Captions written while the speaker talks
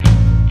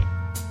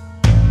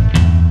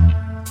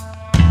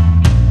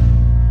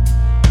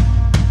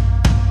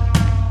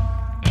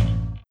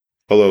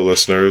Hello,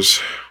 listeners.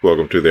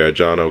 Welcome to the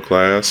Ijono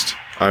class.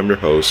 I'm your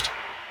host,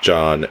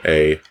 John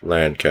A.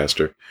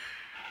 Lancaster.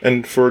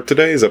 And for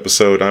today's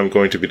episode, I'm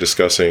going to be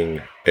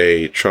discussing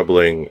a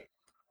troubling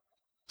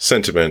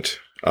sentiment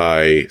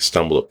I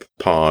stumbled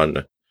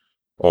upon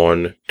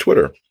on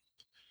Twitter.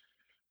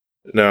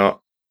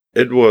 Now,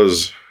 it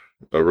was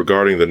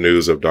regarding the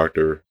news of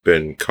Dr.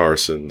 Ben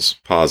Carson's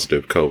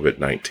positive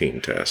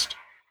COVID-19 test.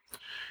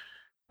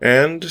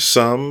 And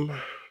some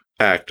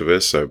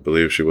activists, I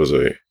believe she was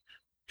a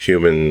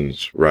human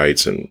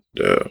rights and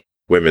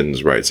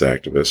women's rights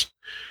activist,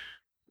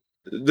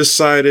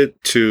 decided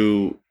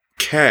to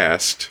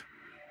cast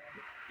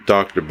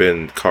Dr.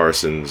 Ben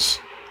Carson's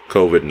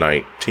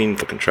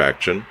COVID-19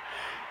 contraction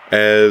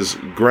as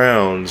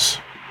grounds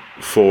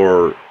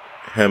for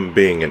him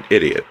being an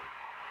idiot.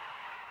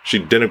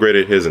 She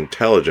denigrated his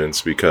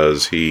intelligence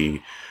because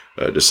he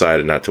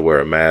decided not to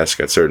wear a mask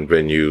at certain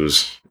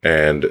venues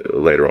and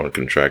later on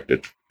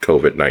contracted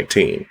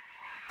COVID-19.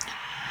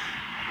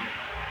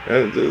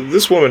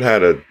 This woman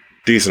had a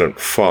decent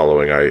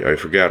following. I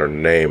forgot her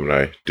name, and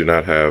I do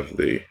not have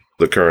the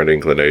current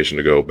inclination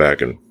to go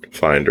back and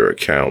find her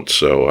account,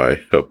 so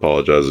I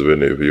apologize if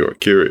any of you are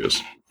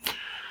curious.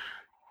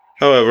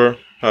 However,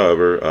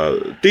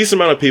 a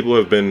decent amount of people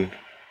have been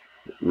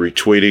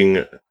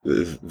retweeting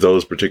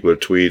those particular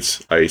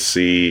tweets. I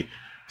see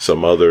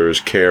some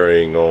others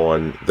carrying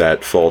on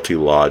that faulty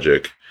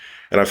logic,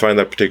 and I find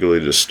that particularly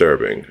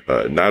disturbing.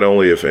 Not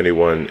only if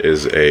anyone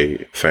is a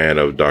fan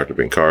of Dr.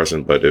 Ben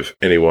Carson, but if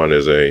anyone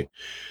is a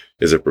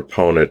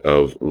proponent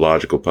of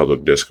logical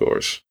public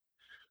discourse,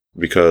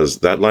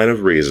 because that line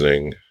of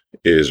reasoning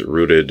is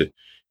rooted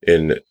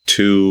in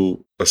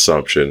two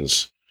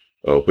assumptions,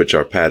 which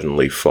are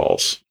patently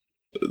false.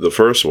 The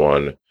first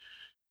one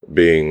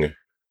being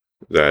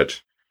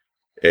that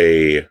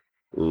a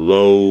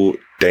low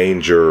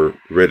danger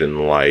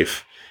ridden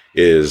life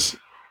is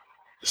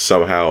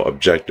somehow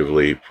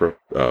objectively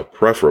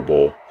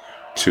preferable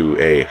to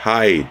a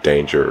high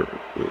danger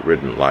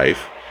ridden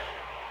life.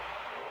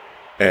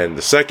 And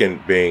the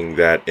second being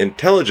that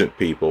intelligent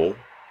people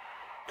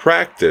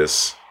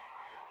practice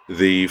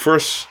the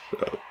first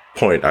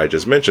point I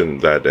just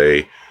mentioned, that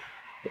a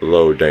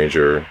low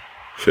danger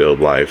filled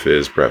life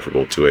is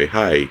preferable to a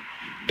high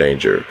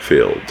danger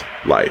filled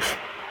life.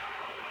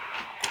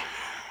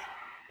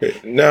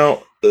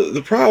 Now,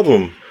 the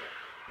problem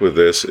with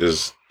this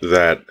is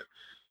that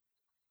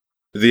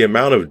the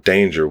amount of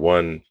danger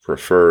one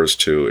prefers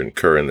to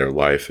incur in their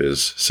life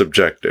is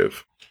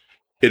subjective.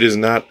 It is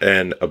not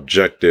an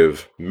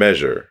objective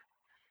measure.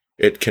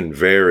 It can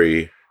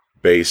vary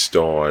based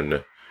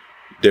on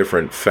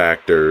different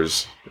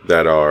factors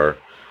that are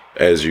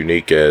as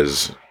unique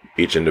as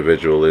each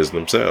individual is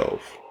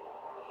themselves.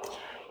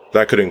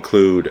 That could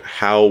include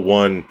how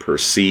one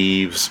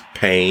perceives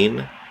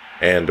pain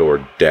and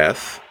or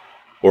death,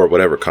 or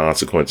whatever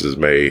consequences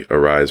may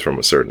arise from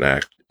a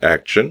certain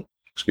action.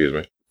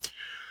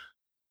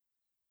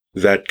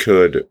 That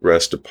could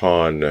rest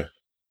upon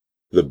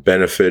the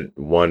benefit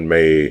one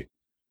may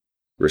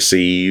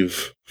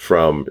receive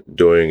from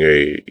doing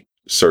a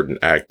certain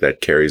act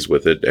that carries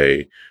with it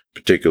a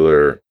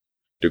particular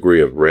degree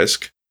of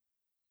risk.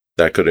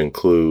 That could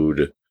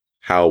include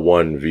how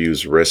one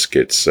views risk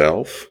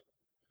itself.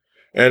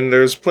 And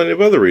there's plenty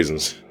of other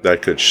reasons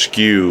that could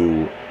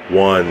skew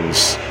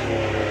one's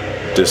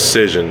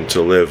decision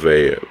to live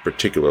a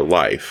particular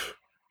life.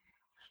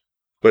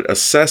 But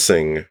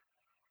assessing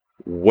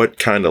what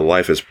kind of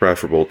life is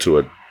preferable to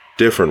a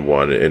different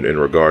one in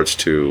regards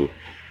to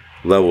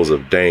levels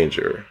of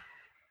danger,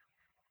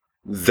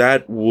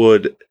 that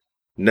would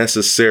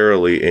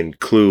necessarily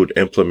include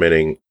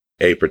implementing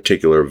a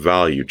particular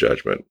value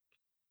judgment,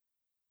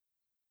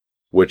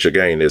 which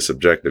again is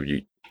subjective.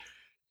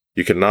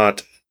 You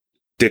cannot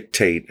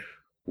dictate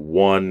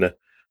one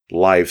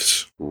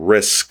life's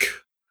risk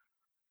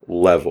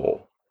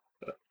level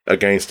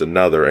against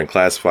another and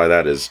classify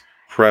that as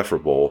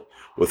preferable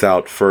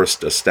without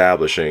first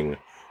establishing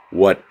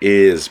what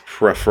is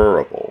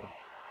preferable.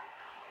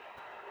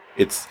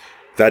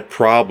 That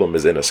problem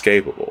is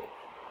inescapable.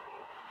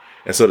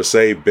 And so to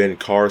say Ben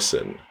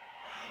Carson,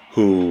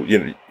 who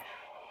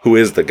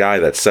is the guy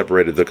that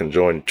separated the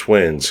conjoined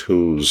twins,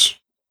 who's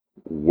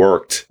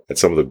worked at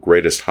some of the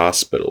greatest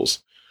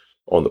hospitals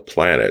on the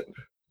planet,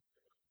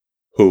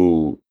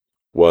 who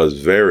was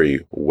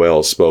very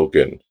well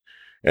spoken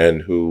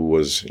and who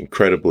was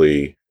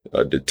incredibly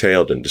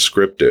detailed and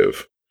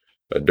descriptive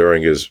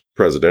during his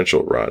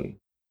presidential run,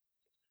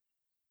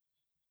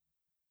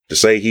 to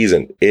say he's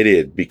an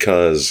idiot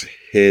because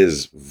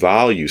his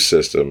value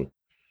system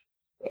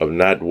of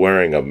not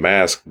wearing a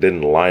mask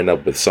didn't line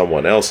up with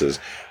someone else's,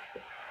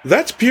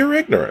 that's pure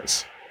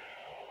ignorance.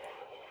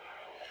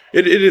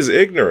 It is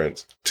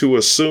ignorance to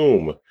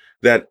assume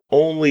that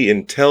only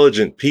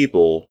intelligent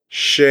people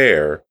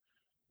share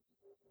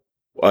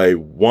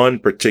one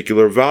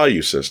particular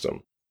value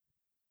system.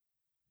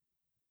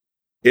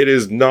 It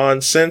is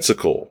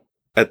nonsensical,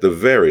 at the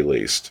very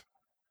least.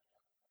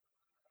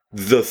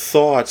 The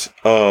thought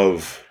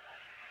of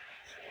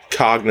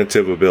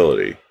cognitive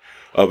ability,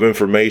 of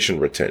information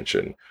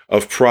retention,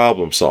 of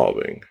problem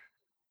solving,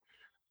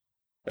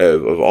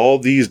 of all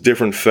these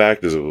different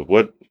factors of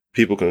what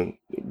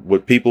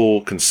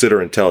people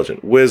consider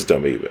intelligent,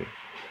 wisdom even,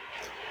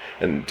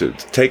 and to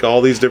take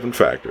all these different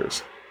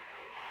factors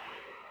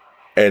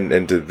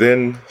and to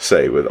then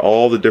say with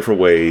all the different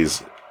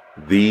ways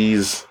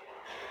these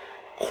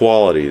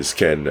qualities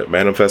can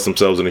manifest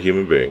themselves in a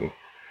human being,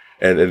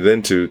 and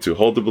then to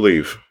hold the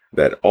belief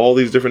that all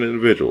these different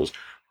individuals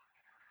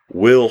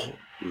will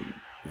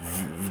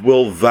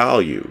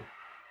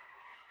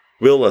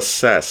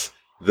assess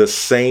the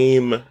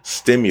same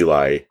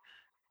stimuli,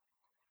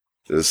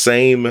 the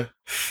same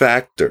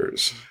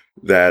factors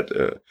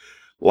that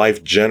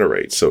life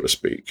generates, so to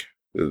speak.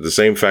 The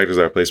same factors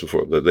that I placed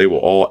before, that they will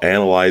all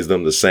analyze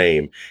them the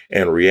same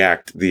and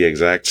react the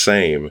exact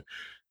same.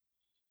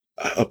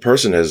 A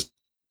person has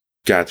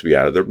got to be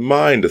out of their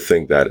mind to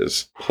think that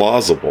is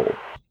plausible.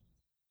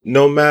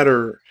 No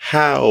matter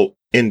how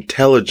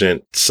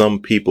intelligent some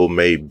people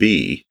may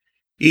be,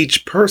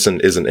 each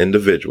person is an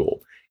individual.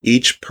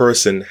 Each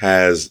person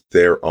has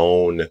their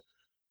own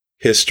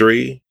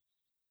history,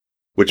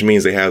 which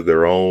means they have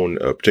their own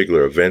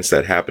particular events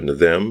that happen to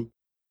them,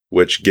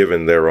 which,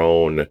 given their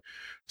own,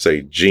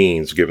 say,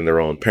 genes, given their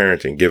own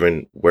parenting,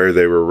 given where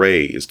they were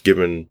raised,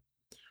 given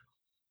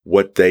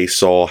what they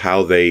saw,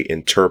 how they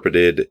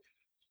interpreted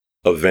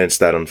events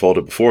that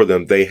unfolded before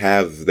them, they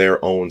have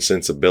their own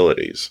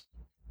sensibilities.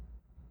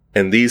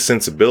 And these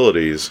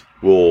sensibilities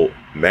will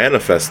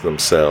manifest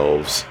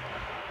themselves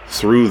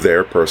through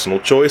their personal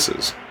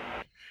choices.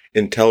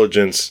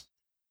 Intelligence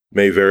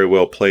may very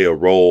well play a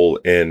role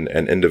in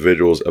an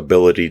individual's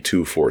ability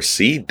to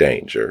foresee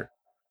danger,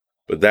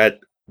 but that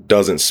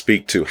doesn't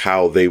speak to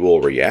how they will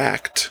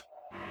react.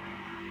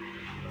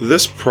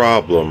 This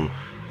problem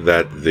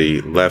that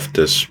the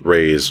leftists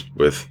raise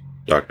with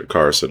Dr.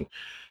 Carson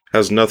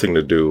has nothing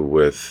to do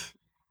with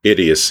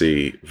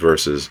idiocy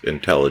versus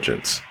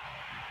intelligence.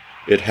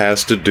 It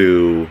has to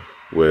do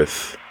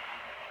with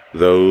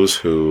those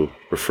who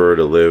prefer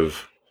to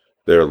live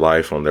their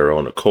life on their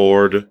own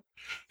accord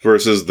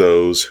versus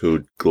those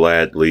who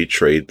gladly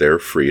trade their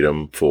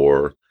freedom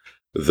for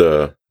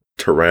the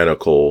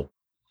tyrannical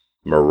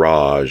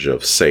mirage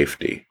of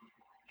safety.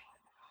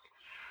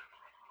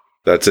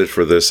 That's it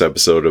for this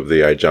episode of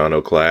the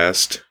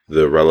Iconoclast.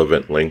 The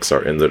relevant links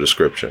are in the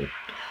description.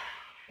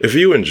 If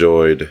you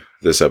enjoyed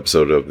this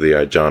episode of the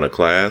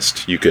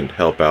Iconoclast, you can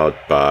help out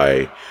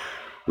by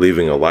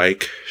leaving a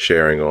like,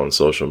 sharing on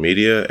social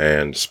media,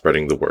 and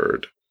spreading the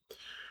word.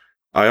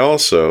 I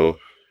also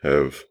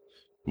have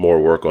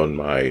more work on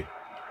my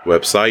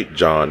website,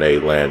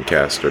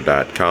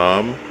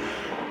 johnalancaster.com.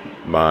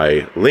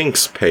 My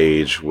links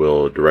page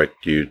will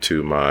direct you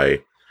to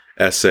my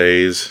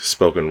essays,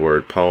 spoken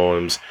word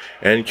poems,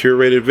 and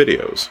curated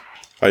videos.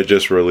 I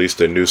just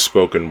released a new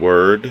spoken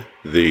word,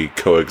 The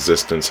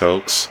Coexistence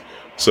Hoax,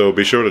 so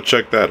be sure to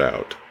check that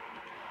out.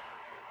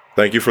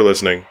 Thank you for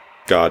listening.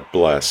 God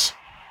bless.